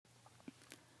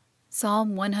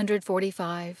Psalm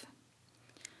 145.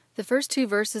 The first two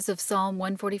verses of Psalm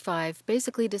 145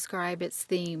 basically describe its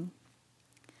theme.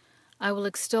 I will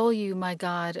extol you, my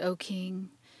God, O King,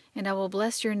 and I will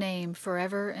bless your name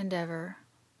forever and ever.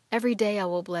 Every day I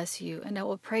will bless you, and I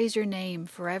will praise your name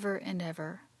forever and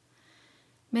ever.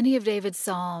 Many of David's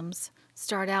psalms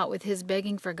start out with his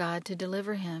begging for God to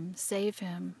deliver him, save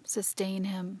him, sustain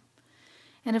him.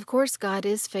 And of course God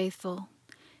is faithful.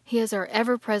 He is our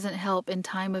ever-present help in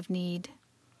time of need.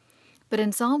 But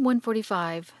in Psalm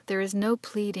 145, there is no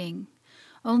pleading,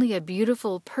 only a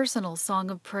beautiful personal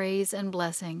song of praise and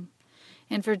blessing.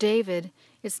 And for David,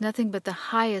 it's nothing but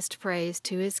the highest praise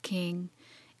to his King,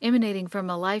 emanating from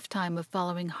a lifetime of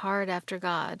following hard after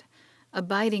God,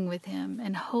 abiding with Him,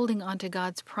 and holding on to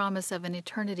God's promise of an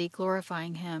eternity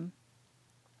glorifying Him.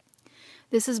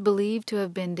 This is believed to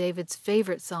have been David's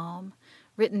favorite psalm,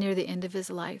 written near the end of his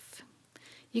life.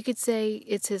 You could say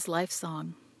it's his life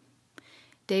song.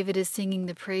 David is singing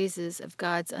the praises of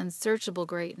God's unsearchable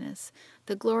greatness,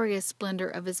 the glorious splendor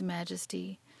of His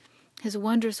majesty, His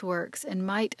wondrous works and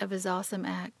might of His awesome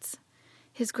acts,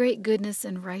 His great goodness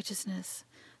and righteousness,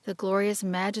 the glorious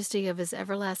majesty of His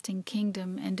everlasting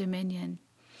kingdom and dominion.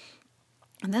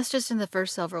 And that's just in the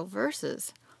first several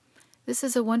verses. This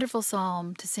is a wonderful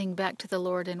psalm to sing back to the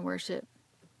Lord in worship.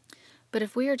 But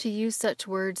if we are to use such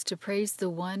words to praise the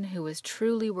one who is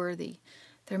truly worthy,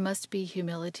 there must be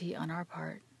humility on our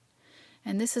part.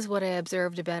 And this is what I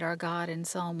observed about our God in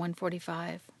Psalm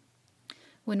 145.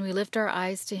 When we lift our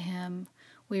eyes to Him,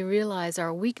 we realize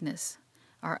our weakness,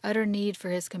 our utter need for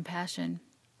His compassion,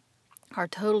 our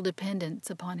total dependence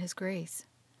upon His grace.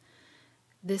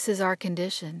 This is our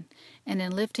condition, and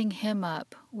in lifting Him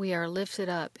up, we are lifted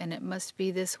up, and it must be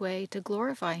this way to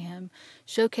glorify Him,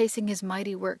 showcasing His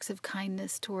mighty works of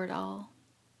kindness toward all.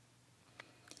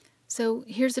 So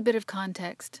here's a bit of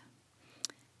context.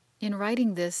 In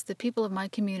writing this, the people of my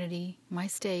community, my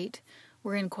state,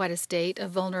 were in quite a state of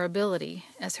vulnerability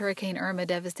as Hurricane Irma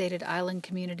devastated island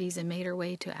communities and made her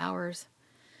way to ours.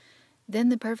 Then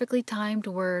the perfectly timed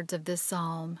words of this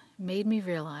psalm made me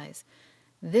realize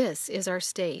this is our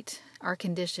state, our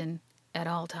condition at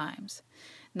all times,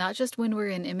 not just when we're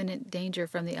in imminent danger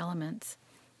from the elements.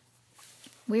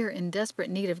 We are in desperate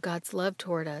need of God's love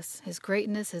toward us, His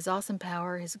greatness, His awesome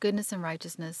power, His goodness and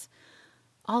righteousness,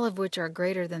 all of which are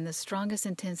greater than the strongest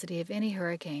intensity of any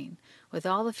hurricane, with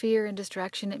all the fear and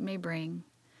distraction it may bring,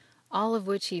 all of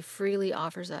which He freely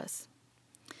offers us.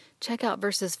 Check out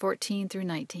verses 14 through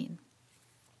 19.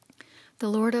 The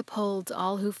Lord upholds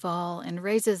all who fall and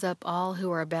raises up all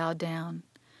who are bowed down.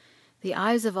 The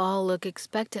eyes of all look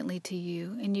expectantly to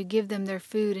you, and you give them their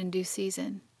food in due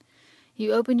season.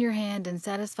 You open your hand and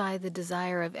satisfy the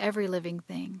desire of every living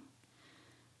thing.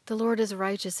 The Lord is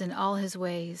righteous in all His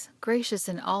ways, gracious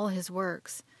in all His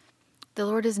works. The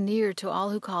Lord is near to all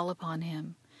who call upon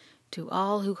Him, to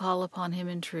all who call upon Him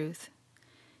in truth.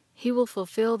 He will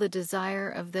fulfill the desire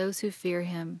of those who fear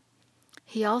Him.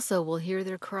 He also will hear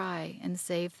their cry and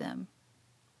save them.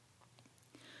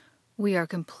 We are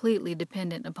completely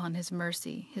dependent upon His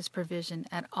mercy, His provision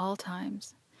at all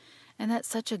times. And that's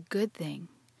such a good thing.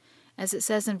 As it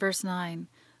says in verse 9,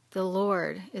 the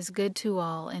Lord is good to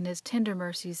all, and His tender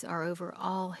mercies are over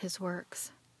all His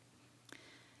works.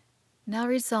 Now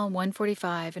read Psalm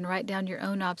 145 and write down your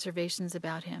own observations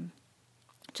about Him.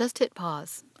 Just hit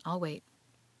pause. I'll wait.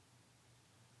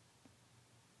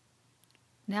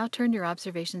 Now turn your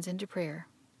observations into prayer.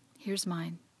 Here's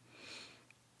mine.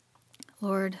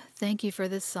 Lord, thank You for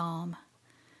this psalm.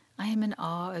 I am in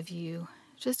awe of You.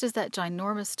 Just as that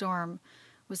ginormous storm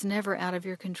was never out of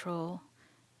Your control,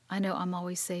 I know I'm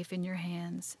always safe in Your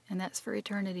hands, and that's for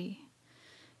eternity.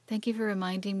 Thank You for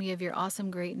reminding me of Your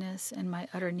awesome greatness and my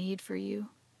utter need for You.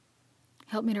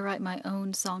 Help me to write my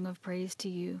own song of praise to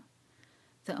You,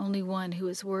 the only one who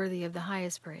is worthy of the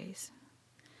highest praise.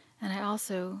 And I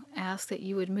also ask that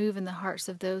You would move in the hearts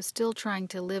of those still trying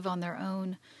to live on their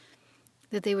own,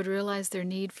 that they would realize their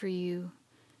need for You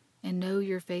and know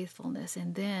Your faithfulness,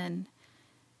 and then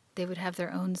they would have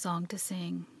their own song to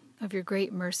sing of Your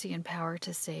great mercy and power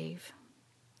to save.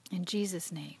 In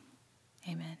Jesus' name,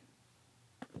 amen.